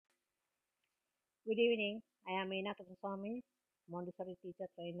Good evening. I am Meena Swami, Montessori teacher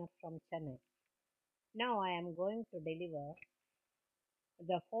trainer from Chennai. Now I am going to deliver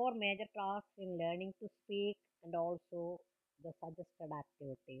the four major tasks in learning to speak and also the suggested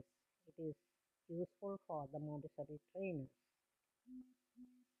activities. It is useful for the Montessori trainers.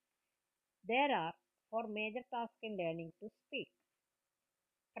 There are four major tasks in learning to speak: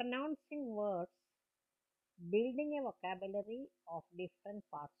 pronouncing words, building a vocabulary of different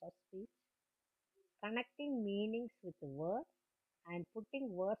parts of speech, connecting meanings with words, and putting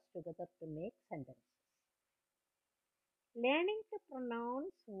words together to make sentences. Learning to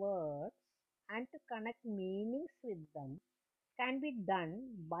pronounce words and to connect meanings with them can be done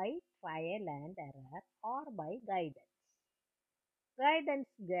by trial and error or by guidance. Guidance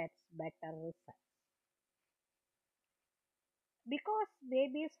gets better results. Because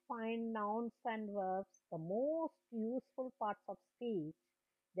babies find nouns and verbs the most useful parts of speech,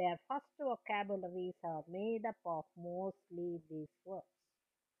 their first vocabularies are made up of mostly these words.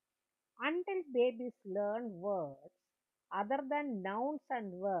 Until babies learn words other than nouns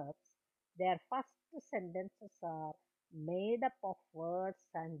and verbs, their first sentences are made up of words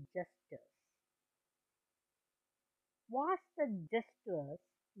and gestures. Watch the gestures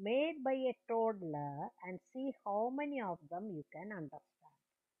made by a toddler and see how many of them you can understand.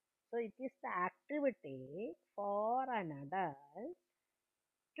 So, it is the activity for an adult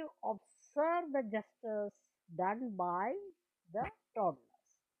to observe the gestures done by the toddler.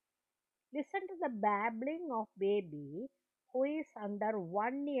 Listen to the babbling of baby who is under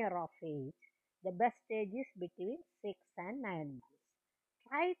 1 year of age. The best age is between 6 and 9 months.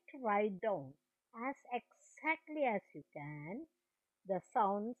 Try to write down as exactly as you can the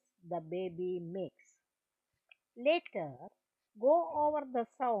sounds the baby makes. Later, go over the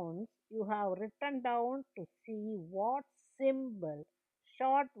sounds you have written down to see what simple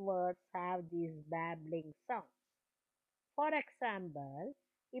short words have these babbling sounds. For example,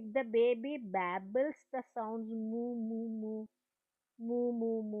 if the baby babbles the sounds moo moo moo, moo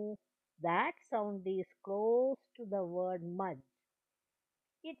moo moo, that sound is close to the word mud.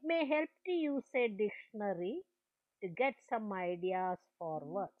 It may help to use a dictionary to get some ideas for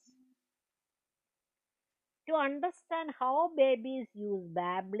words. To understand how babies use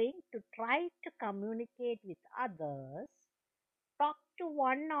babbling to try to communicate with others, talk to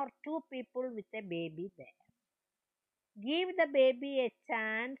one or two people with a baby there. Give the baby a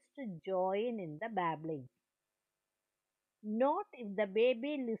chance to join in the babbling. Note if the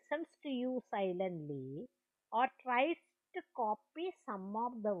baby listens to you silently or tries to copy some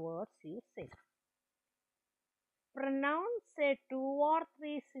of the words you say. Pronounce a 2 or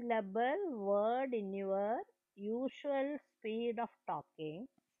 3 syllable word in your usual speed of talking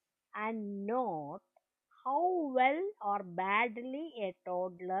and note how well or badly a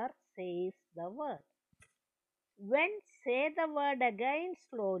toddler says the word. When say the word again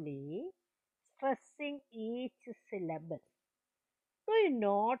slowly, stressing each syllable. Do you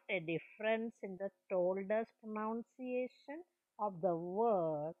note a difference in the toddler's pronunciation of the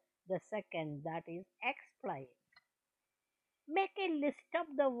word the second that is explained? Make a list of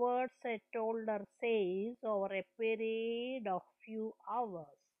the words a toddler says over a period of few hours.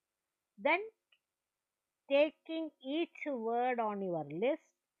 Then, taking each word on your list,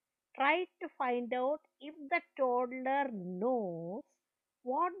 try to find out if the toddler knows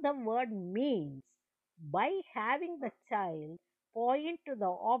what the word means by having the child point to the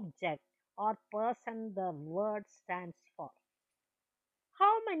object or person the word stands for.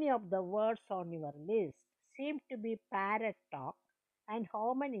 How many of the words on your list seem to be parrot talk and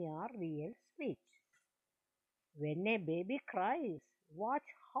how many are real speech? When a baby cries, watch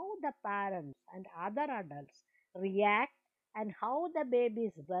how the parents and other adults react and how the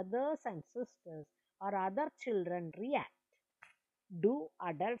baby's brothers and sisters or other children react. Do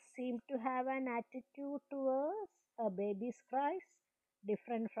adults seem to have an attitude towards a baby's cries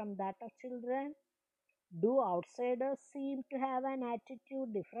different from that of children? Do outsiders seem to have an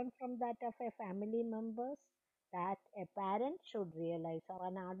attitude different from that of a family members? That a parent should realize or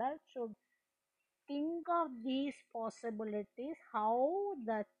an adult should think of these possibilities, how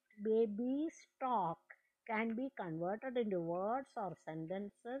the baby's talk can be converted into words or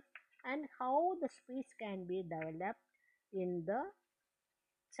sentences, and how the speech can be developed in the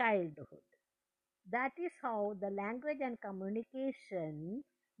childhood. That is how the language and communication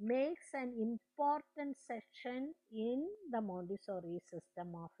makes an important section in the Montessori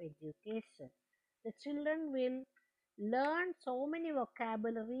system of education. The children will learn so many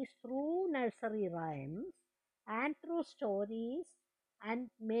vocabularies through nursery rhymes and through stories and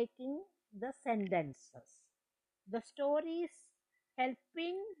making the sentences. The stories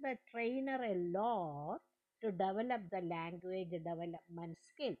helping the trainer a lot to develop the language development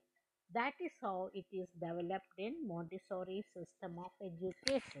skill. That is how it is developed in Montessori system of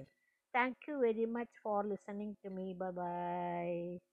education. Thank you very much for listening to me. Bye bye.